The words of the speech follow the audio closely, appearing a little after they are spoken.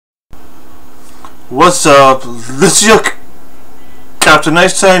What's up? This is your Captain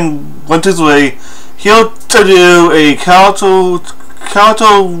Nice Time 123 here to do a character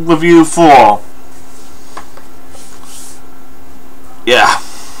review for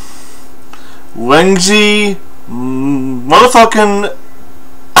Renji motherfucking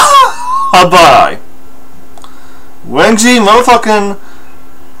Abarai. Renji motherfucking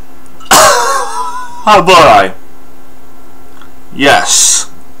Abarai. Yes.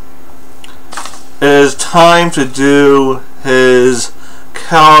 It is time to do his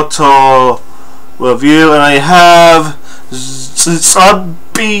character review, and I have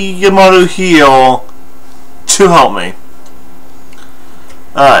Sabi Yamaru here to help me.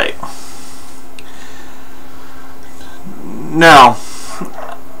 Alright. Now,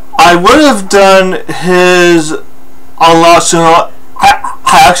 I would have done his a lot sooner. I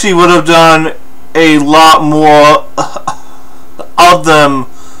actually would have done a lot more of them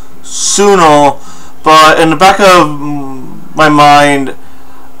sooner, but in the back of my mind,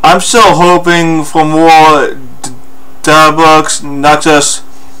 I'm still hoping for more books, not just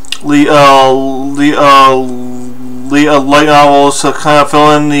light novels, to kind of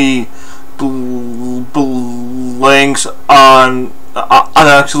fill in the blanks on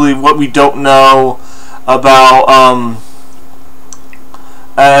actually what we don't know about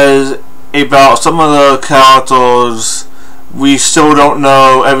about some of the characters we still don't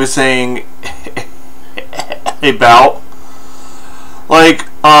know everything about. Like,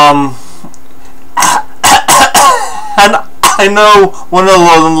 and I know one of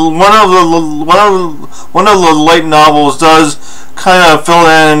the light novels does kind of fill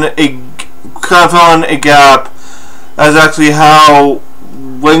in a gap as actually how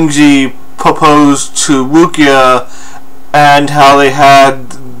Renji proposed to Rukia and how they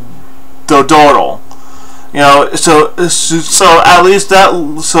had the daughter. You know, so at least that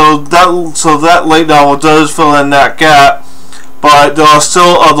light novel does fill in that gap, but there are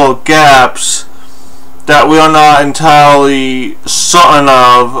still other gaps that we are not entirely certain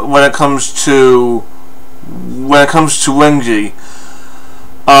of when it comes to Renji.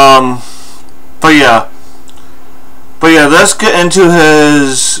 But yeah, let's get into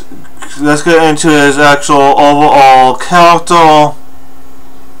his actual overall character.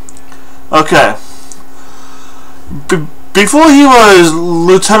 Okay. Before he was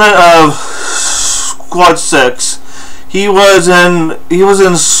lieutenant of Squad 6, he was in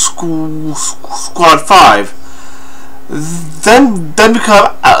Squad 5. Then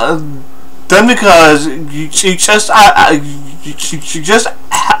because just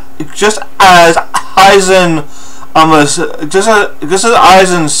as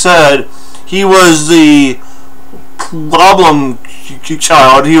Aizen said, he was the problem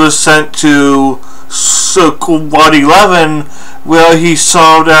child. He was sent to Squad 11, where he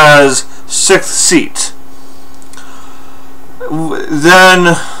served as 6th seat.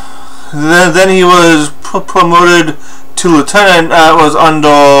 Then he was promoted to lieutenant. That was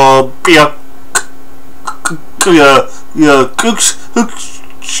under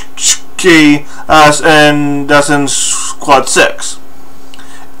Kuki, that's in Squad 6.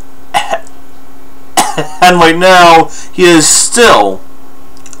 And right now, he is still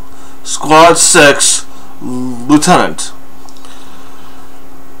Squad 6 lieutenant.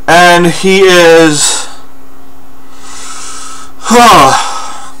 And he is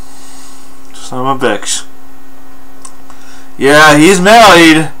son of a bitch. Yeah, he's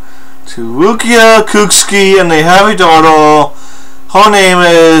married to Rukia Kuki, and they have a daughter. Her name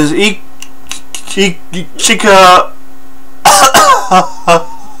is Chika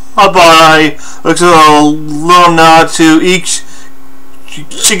Abarai, which is a little nod to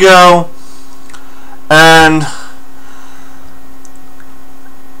Ichigo, and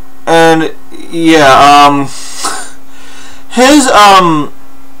yeah, his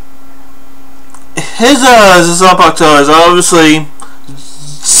Zanpakuto is obviously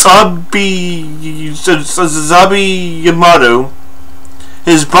Sabi Yamaru.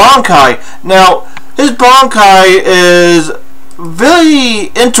 His Bankai. Now, his Bankai is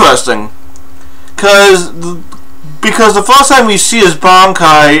very interesting, because the first time we see his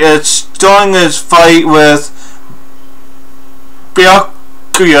Bankai, it's during his fight with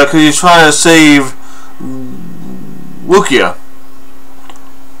Byakuya, because he's trying to save Rukia.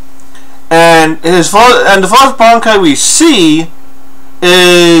 And the first Bankai we see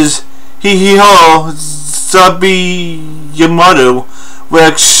is Sabi Yamaru,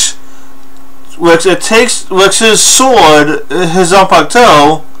 which his sword, his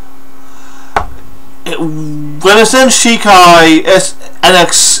Zanpakuto, when it's in Shikai, it's an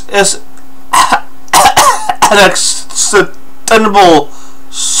extendable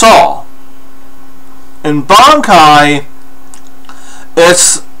saw. in Bankai,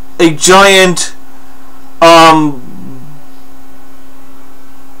 it's a giant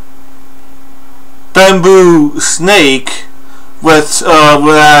bamboo snake with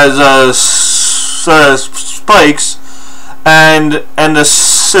has spikes, and the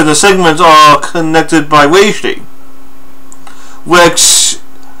segments are connected by reishi, which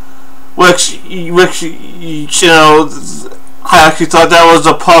you know, I actually thought that was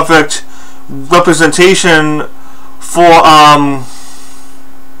a perfect representation for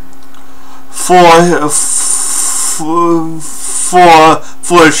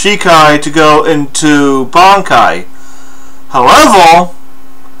Shikai to go into Bankai. However,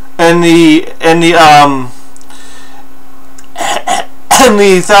 in the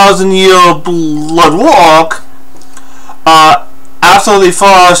 1,000-year Blood War arc, after the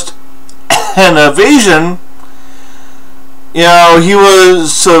first invasion, you know, he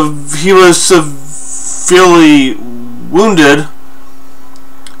was severely wounded,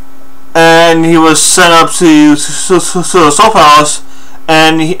 and he was sent up to the Soul Palace,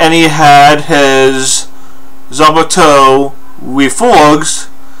 and he had his Zabuto reforged,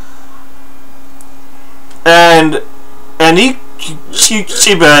 and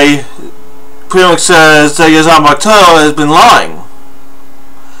Ichibe pretty much says that Zabuto has been lying.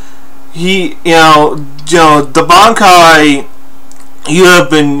 You know, the Bankai you have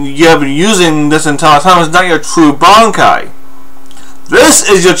been using this entire time is not your true Bankai. This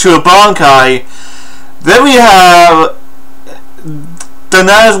is your true Bankai. Then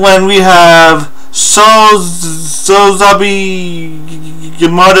that is when we have Sozabi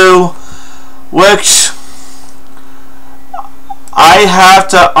Yamato, which I have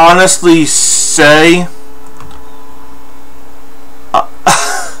to honestly say,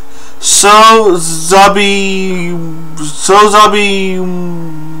 Sozabi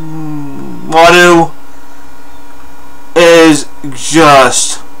Yamato is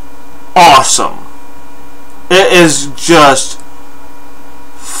just awesome. It is just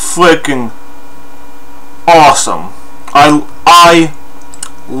freaking awesome. I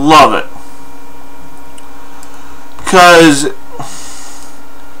love it because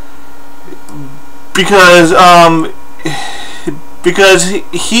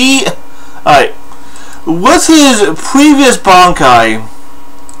he alright, with his previous Bankai,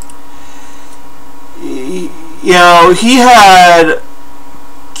 you know, he had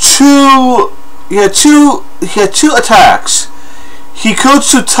two attacks.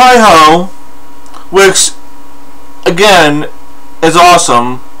 Hikotsu Taiho, which again is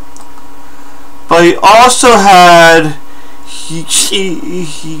awesome, but he also had he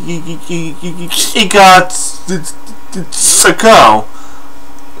got Sako.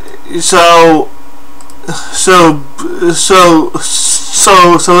 So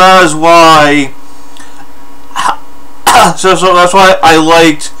that is why. So that's why I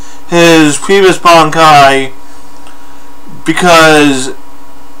liked his previous Bankai, because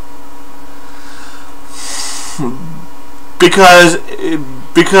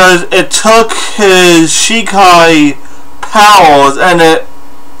it took his Shikai powers and it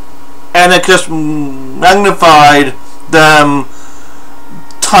just magnified them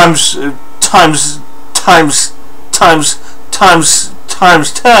times 10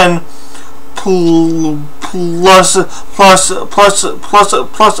 plus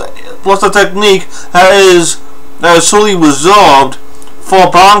a technique that is solely reserved for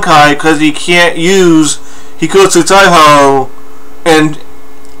Bankai, because he can't use Hikotsu Taiho and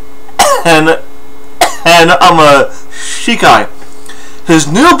Shikai. His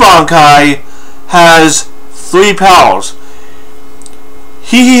new Bankai has 3 powers.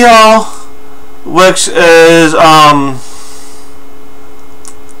 Hihiho, which is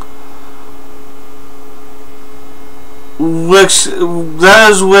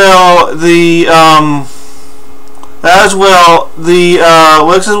that's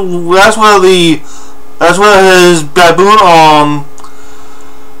where his baboon arm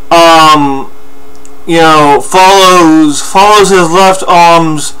you know, follows his left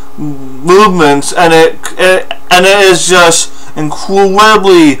arm's movements, and it is just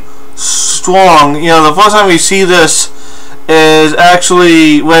incredibly strong. You know, the first time we see this is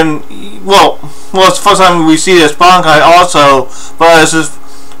actually when, well, it's the first time we see this Bankai also, but it's this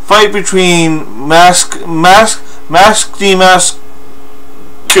fight between Masculine,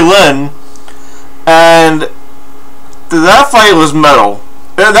 and that fight was metal.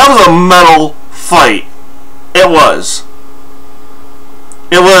 That was a metal fight. It was.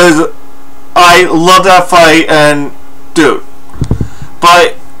 I love that fight, and dude.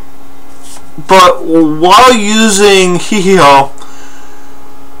 But while using Hihiho,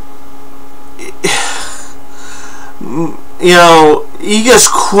 you know, he just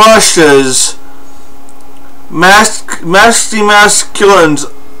crushes Masculine's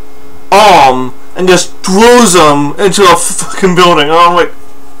arm and just throws him into a fucking building. And I'm like,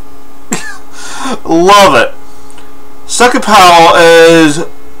 love it. Second power is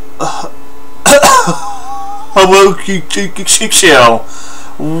Shell.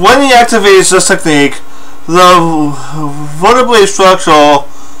 When he activates this technique, the vertebrae structure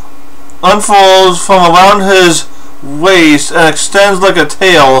unfolds from around his waist and extends like a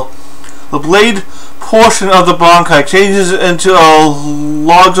tail. The blade portion of the Bankai changes into a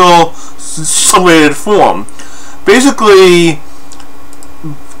larger serrated form. Basically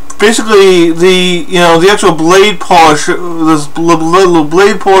the actual blade portion, this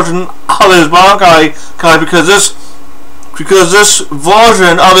blade portion of his Bankai, because this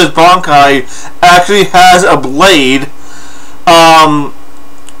version of his Bankai actually has a blade.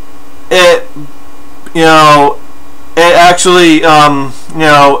 It actually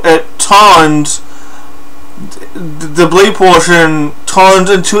it turns, the blade portion turns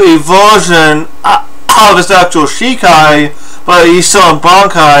into a version of his actual Shikai, but he's still in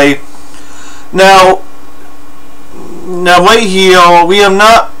Bankai. Now right here, we have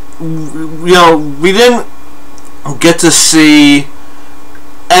not, we didn't get to see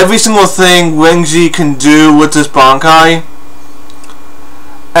every single thing Renji can do with this Bankai,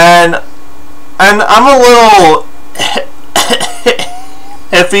 and I'm a little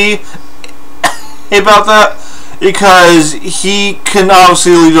iffy about that, because he can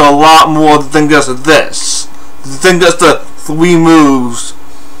obviously do a lot more than just this. Than just the 3 moves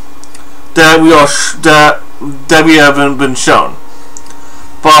that we haven't been shown.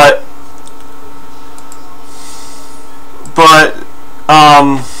 But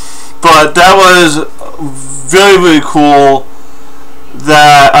that was very, very cool.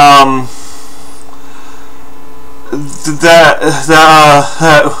 That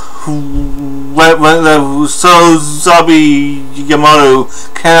when Sozabi Yamato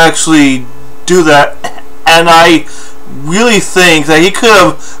can actually do that, and I really think that he could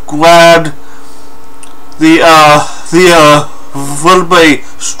have grabbed the vertebrae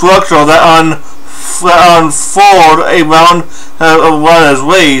structure that unfold around his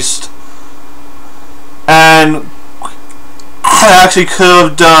waist, and actually could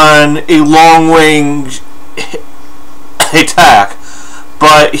have done a long range attack.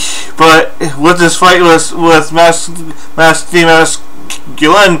 But with this fight with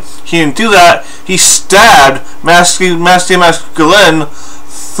Masculine, he didn't do that. He stabbed Masculine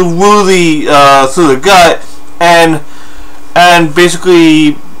through the gut, and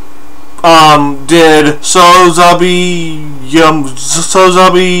basically did Sozabi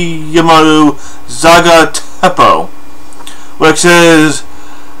Yamato Zaga Teppo, which is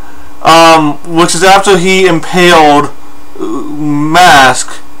after he impaled Mask.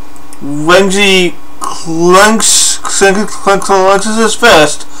 Renji clenches his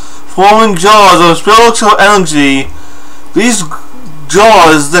fist, forming jaws of spiritual energy. These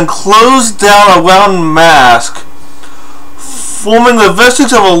jaws then close down around Mask, forming the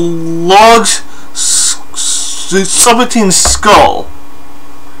vestige of a large serpentine skull.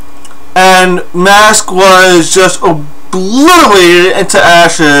 And Mask was just obliterated into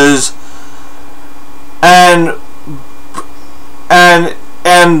ashes, and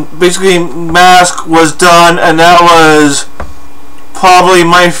basically Mask was done, and that was probably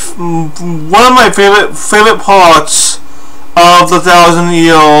one of my favorite parts of the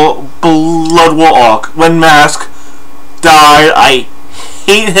 1,000-year Blood War arc. When Mask died, I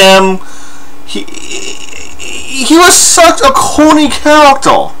hate him. He was such a corny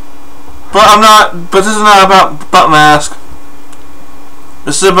character. But this is not about Mask.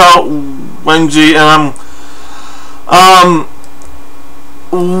 This is about Renji, and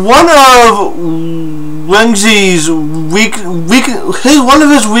one of Renji's one of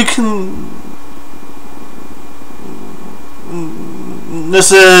his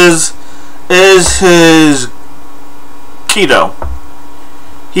weaknesses is his Kido.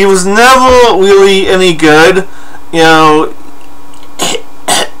 He was never really any good,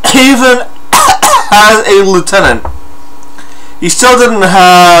 even as a lieutenant. He still didn't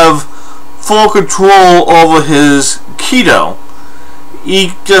have full control over his Kido.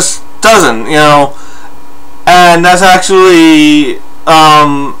 He just doesn't, and that's actually,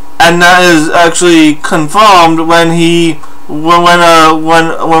 and that is actually confirmed when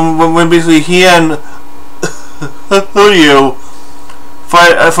basically he and Hiryu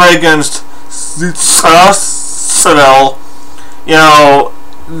fight against Sadell.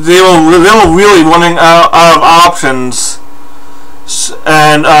 They were really running out of options,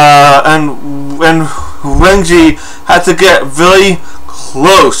 and Renji had to get very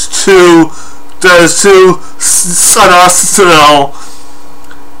close to Sarasino,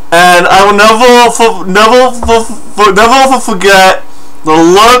 and I will never forget the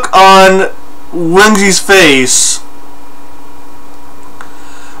look on Renji's face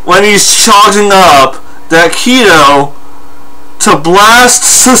when he's charging up that Kido to blast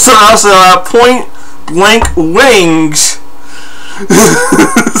Sarasino at point blank range.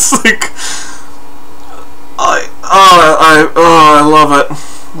 It's like, I love it.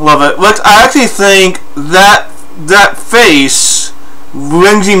 But I actually think that face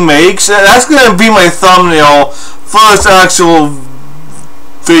Renji makes, that's gonna be my thumbnail for this actual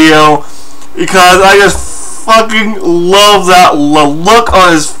video, because I just fucking love that look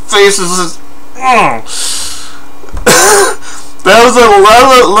on his face. It's just, that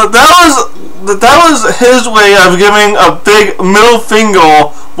was his way of giving a big middle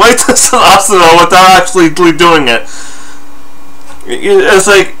finger right to Sarasino without actually doing it. It's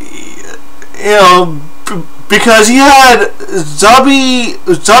like, you know, because he had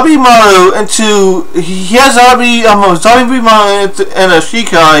Zabimaru into and a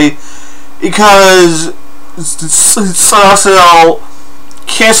Shikai, because Sarasino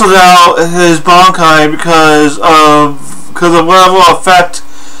canceled out his Bankai because of whatever effect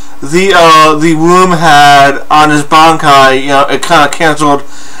the room had on his Bankai. You know, it kind of canceled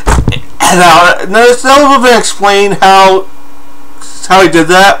it out. Now, it's never been explained how he did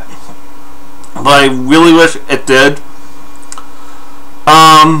that, but I really wish it did.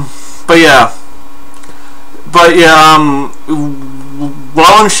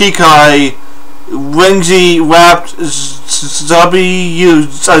 While in Shikai, Renji wrapped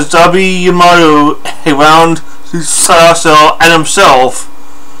Zabimaru around Sarasino and himself,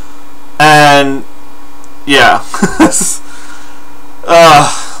 and yeah,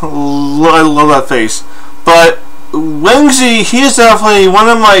 I love that face. But Renji, he is definitely one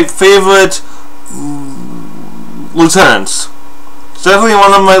of my favorite lieutenants. Definitely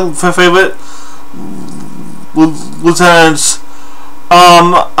one of my favorite lieutenants.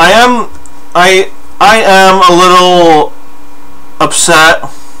 I am a little upset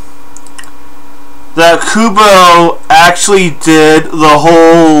that Kubo actually did the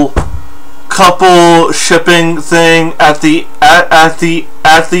whole couple shipping thing at the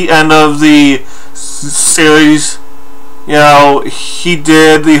end of the series. You know, he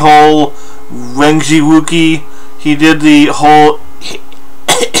did the whole Renji Wookie. He did the whole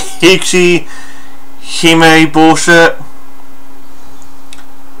Ichi Hime bullshit.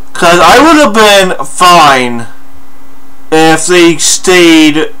 Because I would have been fine if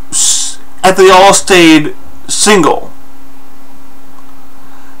they all stayed single.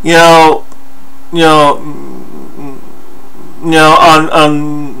 Not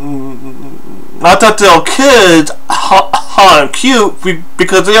that they're all kids, hot and cute,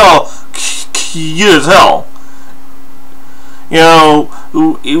 because they all cute as hell. You know,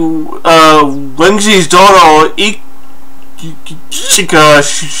 Renji's daughter, Chika,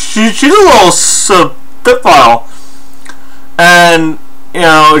 she's a little spitfire, and you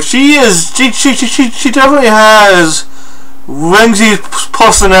know, she definitely has Renji's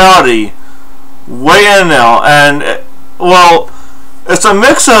personality way in now, and well, it's a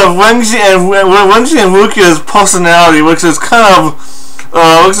mix of Renji and Rukia's personality, which is kind of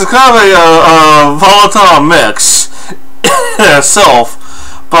a volatile mix in itself,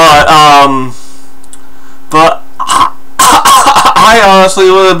 but I honestly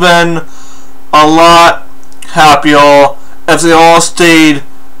would have been a lot happier if they all stayed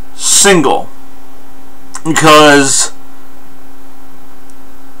single,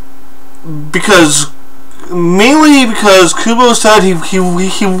 mainly because Kubo said he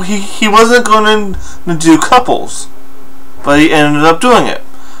wasn't going to do couples, but he ended up doing it.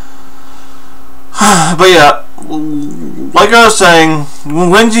 But yeah, like I was saying,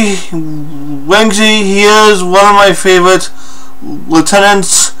 Renji, he is one of my favorite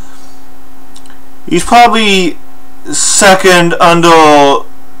lieutenants. He's probably second under...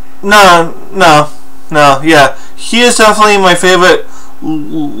 yeah. He is definitely my favorite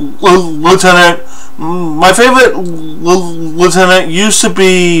lieutenant. My favorite lieutenant used to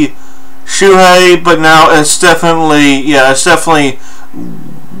be Shuhei, but now it's definitely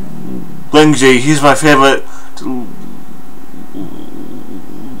Renji. He's my favorite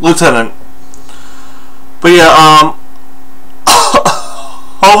lieutenant. But yeah,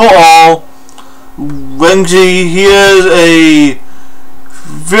 overall, Renji, he is a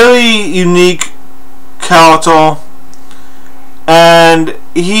very unique character, and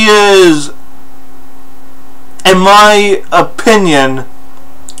he is, in my opinion,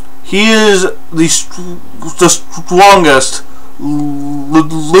 he is the strongest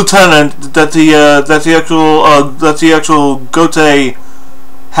lieutenant that the actual Gote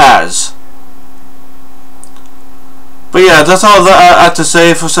has. But yeah, that's all that I have to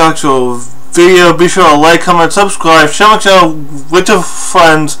say for this actual video. Be sure to like, comment, subscribe, share my channel with your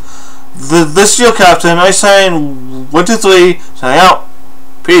friends. This is your captain. I sign 1, 2, 3. Signing out.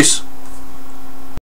 Peace.